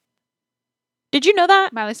tour. Did you know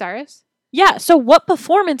that? Miley Cyrus? Yeah. So what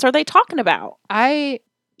performance are they talking about?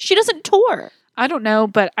 She doesn't tour. I don't know,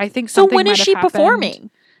 but I think so. When is she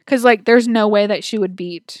performing? Because like, there's no way that she would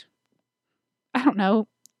beat, I don't know,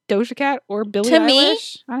 Doja Cat or Billie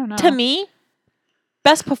Eilish. I don't know. To me,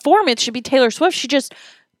 best performance should be Taylor Swift. She just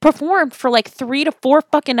performed for like 3 to 4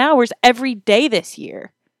 fucking hours every day this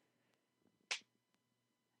year.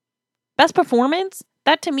 Best performance?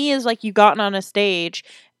 That to me is like you gotten on a stage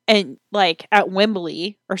and like at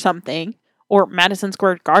Wembley or something, or Madison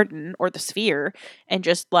Square Garden or the Sphere, and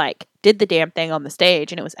just like did the damn thing on the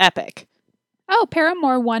stage and it was epic. Oh,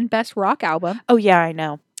 Paramore won Best Rock Album. Oh, yeah, I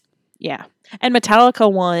know. Yeah. And Metallica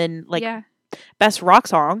won, like, Best Rock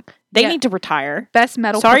Song. They need to retire. Best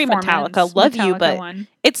Metal Sorry, Performance. Metallica. Love you, but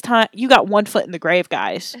it's time. You got one foot in the grave,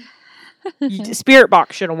 guys. Spirit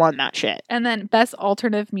Box should have won that shit. And then Best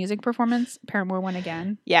Alternative Music Performance, Paramore won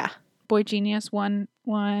again. Yeah. Boy Genius won.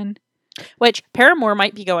 Which, Paramore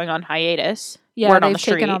might be going on hiatus. Yeah, they've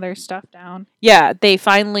taken all their stuff down. Yeah, they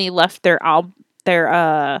finally left their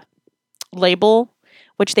label,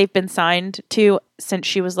 which they've been signed to since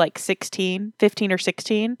she was like 15 or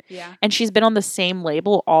 16. Yeah. And she's been on the same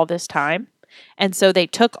label all this time. And so they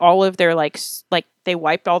took all of their like they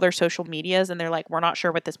wiped all their social medias, and they're like, we're not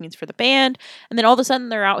sure what this means for the band. And then all of a sudden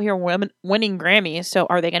they're out here winning Grammys. So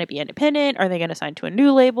are they going to be independent? Are they going to sign to a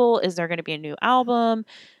new label? Is there going to be a new album?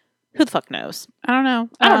 Who the fuck knows? I don't know.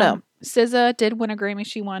 I don't know. SZA did win a Grammy.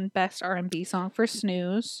 She won Best R&B Song for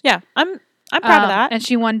Snooze. Yeah, I'm proud of that. And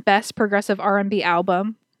she won Best Progressive R&B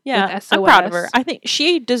Album. Yeah, I'm proud of her. I think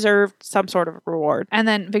she deserved some sort of reward. And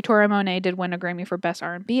then Victoria Monet did win a Grammy for Best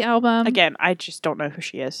R&B Album. Again, I just don't know who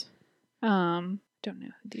she is. Don't know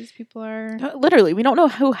who these people are. Literally, we don't know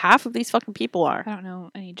who half of these fucking people are. I don't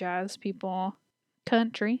know any jazz people.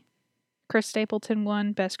 Country. Chris Stapleton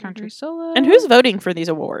won Best Country Solo. And who's voting for these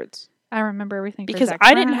awards? I remember everything because for Zach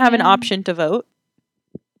I didn't have an Bryan. option to vote.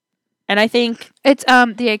 And I think it's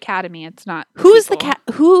the Academy. It's not who is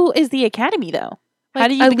the Academy though? Like how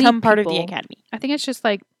do you become part people. of the Academy? I think it's just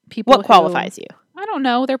like people. What qualifies you? I don't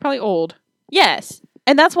know. They're probably old. Yes,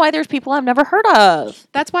 and that's why there's people I've never heard of.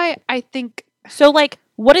 That's why I think. So, like,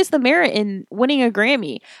 what is the merit in winning a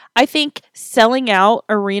Grammy? I think selling out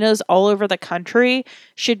arenas all over the country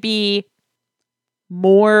should be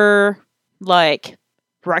more, like,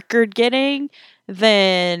 record-getting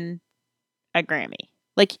than a Grammy.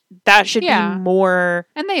 Like, that should be more...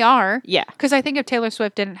 And they are. Yeah. Because I think if Taylor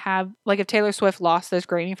Swift didn't have... Like, if Taylor Swift lost this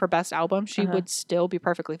Grammy for Best Album, she would still be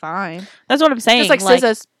perfectly fine. That's what I'm saying. Just like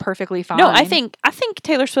SZA's perfectly fine. No, I think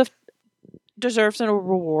Taylor Swift deserves a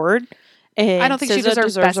reward. And I don't think SZA she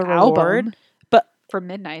deserves Best a reward, Album. but for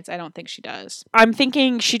Midnights, I don't think she does. I'm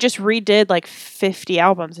thinking she just redid like 50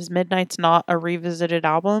 albums. Is Midnights not a revisited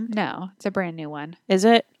album? No, it's a brand new one. Is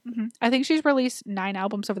it? Mm-hmm. I think she's released 9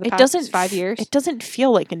 albums over the past 5 years. It doesn't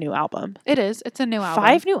feel like a new album. It is. It's a new album.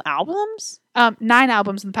 5 new albums? 9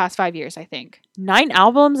 albums in the past 5 years, I think. 9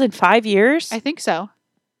 albums in 5 years? I think so.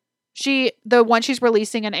 The one she's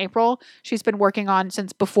releasing in April, she's been working on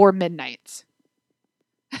since before Midnights.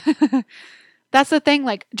 That's the thing,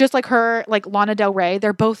 like, just like her, like Lana Del Rey,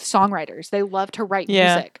 they're both songwriters. They love to write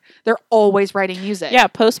music. They're always writing music. Yeah,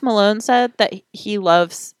 Post Malone said that he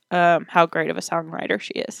loves how great of a songwriter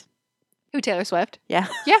she is. Who, Taylor Swift? Yeah.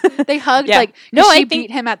 Yeah, they hugged, like, she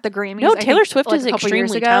beat him at the Grammys. No, Taylor Swift is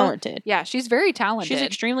extremely talented. Yeah, she's very talented. She's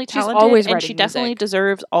extremely talented. She's always and writing she definitely music.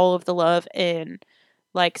 deserves all of the love and,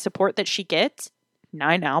 like, support that she gets.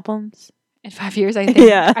 9 albums. In 5 years, I think.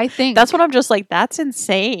 Yeah. I think. That's what I'm just like, that's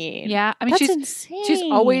insane. Yeah. I mean, that's she's insane. She's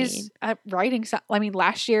always writing. I mean,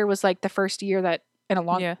 last year was like the first year that in a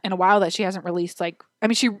while that she hasn't released, like, I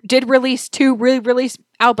mean, she did release 2 release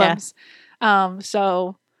albums. Yeah.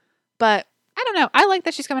 But I don't know. I like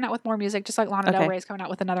that she's coming out with more music, just like Lana Del Rey is coming out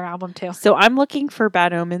with another album too. So I'm looking for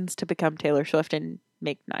Bad Omens to become Taylor Swift and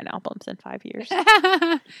make 9 albums in 5 years.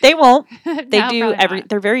 They won't. They do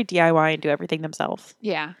they're very DIY and do everything themselves.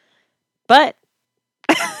 Yeah. But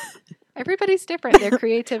everybody's different. Their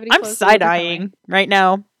creativity. I'm side-eyeing right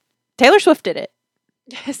now. Taylor Swift did it.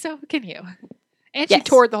 So can you. And she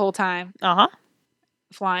toured the whole time. Uh-huh.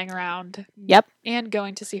 Flying around. Yep. And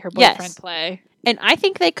going to see her boyfriend play. And I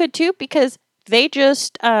think they could too, because they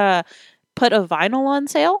just put a vinyl on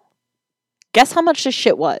sale. Guess how much this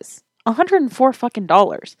shit was? $104 fucking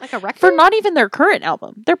dollars. Like a record? For not even their current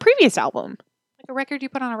album. Their previous album. Like a record you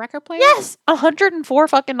put on a record player? Yes. $104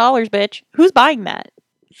 fucking dollars, bitch. Who's buying that?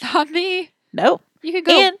 Not me. No. You could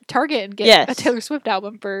go Target and get a Taylor Swift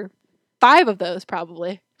album for 5 of those,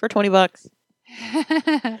 probably. For $20.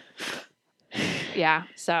 Yeah,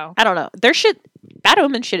 so. I don't know. Their shit, Bad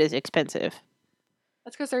Omen shit is expensive.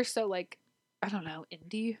 That's because they're so, like, I don't know,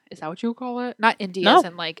 indie? Is that what you would call it? Not indie as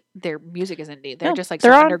in, like, their music is indie. They're just, like,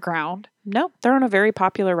 so underground. No, they're on a very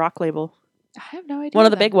popular rock label. I have no idea. One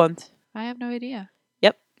of the big ones. I have no idea.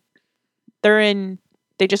 Yep.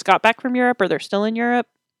 They just got back from Europe, or they're still in Europe.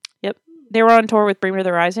 Yep. They were on tour with Bring Me the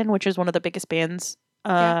Horizon, which is one of the biggest bands,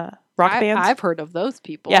 rock bands. I've heard of those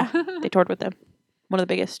people. Yeah, they toured with them. One of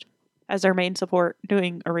the biggest. As their main support,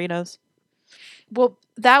 doing arenas. Well,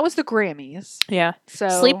 that was the Grammys. Yeah. So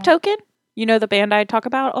Sleep Token, you know the band I talk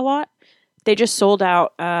about a lot? They just sold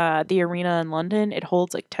out the arena in London. It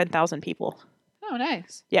holds like 10,000 people. Oh,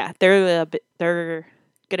 nice. Yeah, they're going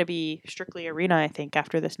to be strictly arena, I think,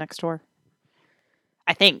 after this next tour.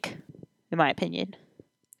 I think, in my opinion.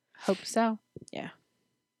 Hope so. Yeah.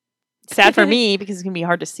 Sad for me because it's going to be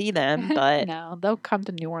hard to see them, but... No, they'll come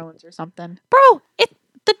to New Orleans or something. Bro,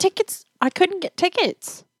 the tickets, I couldn't get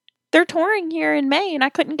tickets. They're touring here in May and I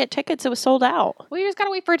couldn't get tickets. It was sold out. Well, you just got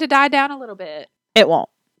to wait for it to die down a little bit. It won't.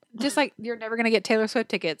 Just like you're never going to get Taylor Swift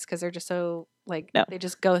tickets because they're just so, like, they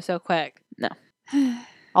just go so quick. No.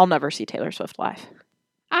 I'll never see Taylor Swift live.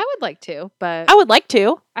 I would like to, but... I would like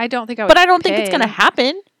to. I don't think I would But I don't think it's going to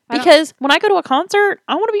happen because when I go to a concert,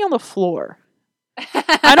 I want to be on the floor.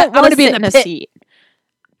 I don't want to sit in a seat.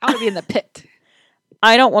 I want to be in the pit.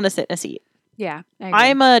 I don't want to sit in a seat. Yeah. I agree.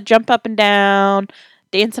 I'm a jump up and down,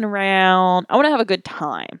 dancing around. I want to have a good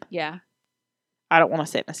time. Yeah. I don't want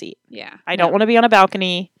to sit in a seat. Yeah. I don't want to be on a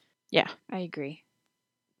balcony. Yeah. I agree.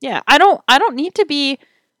 Yeah. I don't need to be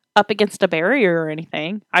up against a barrier or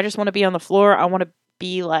anything. I just want to be on the floor. I want to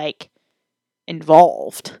be like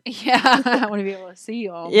involved. Yeah. I want to be able to see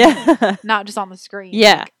you all. Yeah. Not just on the screen.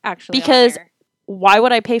 Yeah. Like, actually. Because why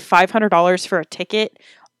would I pay $500 for a ticket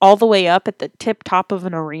all the way up at the tip top of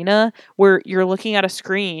an arena where you're looking at a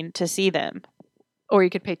screen to see them? Or you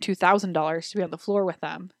could pay $2,000 to be on the floor with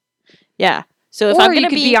them. Yeah. So if or I'm going you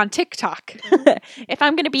to could be on TikTok. if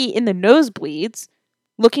I'm going to be in the nosebleeds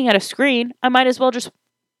looking at a screen, I might as well just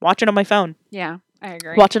watch it on my phone. Yeah, I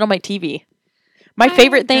agree. Watch it on my TV. My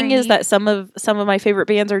favorite thing is that some of my favorite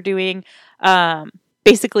bands are doing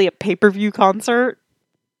basically a pay-per-view concert.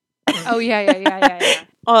 Oh yeah.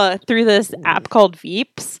 Through this app called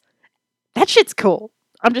Veeps. That shit's cool.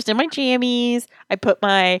 I'm just in my jammies. I put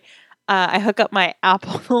my I hook up my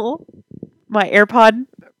my AirPod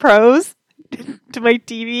Pros to my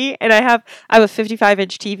TV, and I have a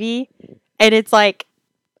 55-inch TV, and it's like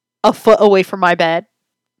a foot away from my bed.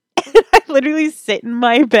 I literally sit in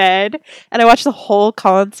my bed and I watch the whole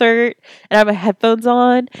concert, and I have my headphones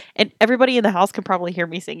on, and everybody in the house can probably hear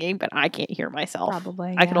me singing, but I can't hear myself.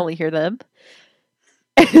 Probably. I can only hear them.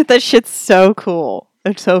 That shit's so cool.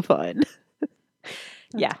 It's so fun.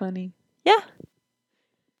 That's funny. Yeah.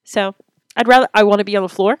 So I want to be on the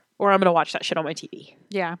floor, or I'm going to watch that shit on my TV.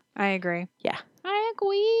 Yeah, I agree. Yeah. I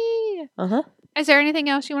agree. Uh-huh. Is there anything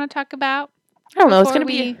else you want to talk about? I don't know. It's Before going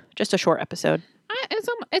to be just a short episode.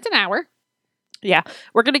 It's an hour. Yeah.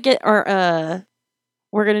 We're going to get our,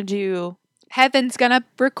 we're going to do. Heaven's going to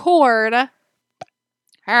record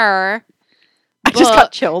her. I just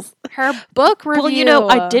got chills. Her book review. Well, you know,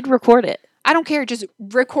 I did record it. I don't care. Just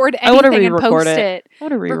record anything and post it. I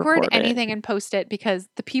want to record anything and post it because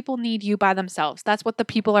the people need you by themselves. That's what the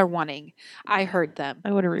people are wanting. I heard them.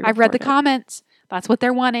 I want to re-record I've read the comments. That's what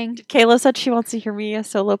they're wanting. Kayla said she wants to hear me a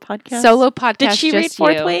solo podcast. Solo podcast. Did she read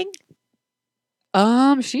Fourth Wing?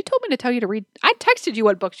 She told me to tell you to read. I texted you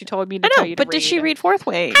what book she told me to tell you to read. But did she read Fourth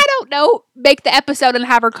Wing? I don't know. Make the episode and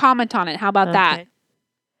have her comment on it. How about that?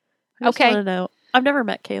 Okay. I don't know. I've never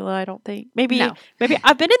met Kayla, I don't think. Maybe I've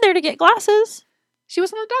been in there to get glasses. She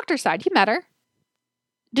was on the doctor's side. You met her.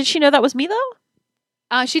 Did she know that was me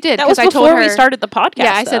though? She did. That was before we started the podcast.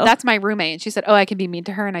 Yeah, I said that's my roommate, and she said, "Oh, I can be mean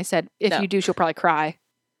to her." And I said, "If you do, she'll probably cry."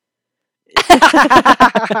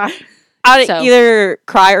 I'd either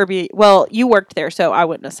cry or be. Well, you worked there, so I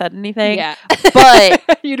wouldn't have said anything. Yeah,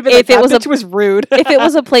 but you'd have been if it was rude. If it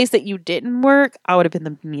was a place that you didn't work, I would have been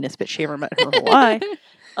the meanest bitch she ever met in her whole life.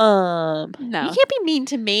 No, you can't be mean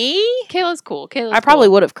to me. Kayla's cool. I probably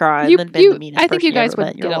would have cried and then been the meanest. I think you guys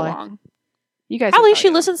would get along. You guys. At least she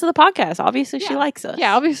listens to the podcast. Obviously, she likes us.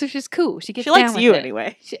 Yeah, obviously she's cool. She likes you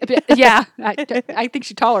anyway. Yeah, I think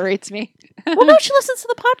she tolerates me. Well, no, she listens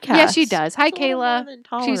to the podcast. Yeah, she does. Hi, Kayla.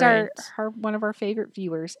 She's our one of our favorite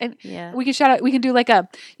viewers, and we can shout out. We can do like a,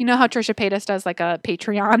 you know how Trisha Paytas does like a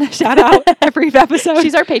Patreon shout out every episode.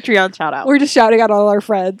 She's our Patreon shout out. We're just shouting out all our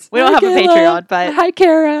friends. We don't have a Patreon, but hi,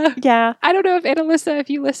 Kara. Yeah, I don't know if Annalisa, if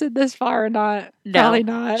you listened this far or not. No, probably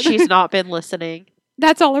not. She's not been listening.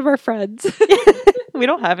 That's all of our friends. We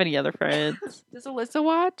don't have any other friends. Does Alyssa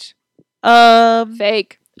watch?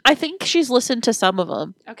 Fake. I think she's listened to some of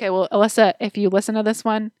them. Okay, well, Alyssa, if you listen to this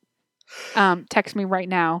one, text me right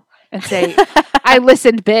now and say, I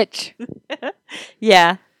listened, bitch.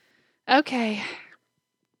 Yeah. Okay.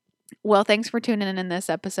 Well, thanks for tuning in this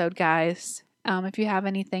episode, guys. If you have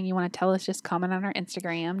anything you want to tell us, just comment on our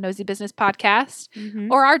Instagram, Nosy Business Podcast,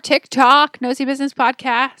 or our TikTok, Nosy Business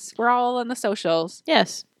Podcast. We're all on the socials.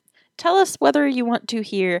 Yes. Tell us whether you want to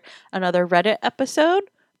hear another Reddit episode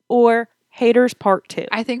or Haters Part 2.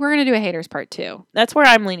 I think we're going to do a Haters Part 2. That's where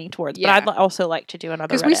I'm leaning towards, but I'd also like to do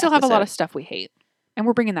another Reddit because we still have episode. a lot of stuff we hate, and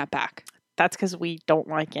we're bringing that back. That's because we don't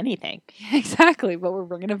like anything. Exactly, but we're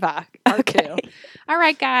bringing it back. Part 2. All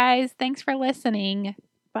right, guys. Thanks for listening.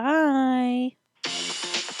 Bye.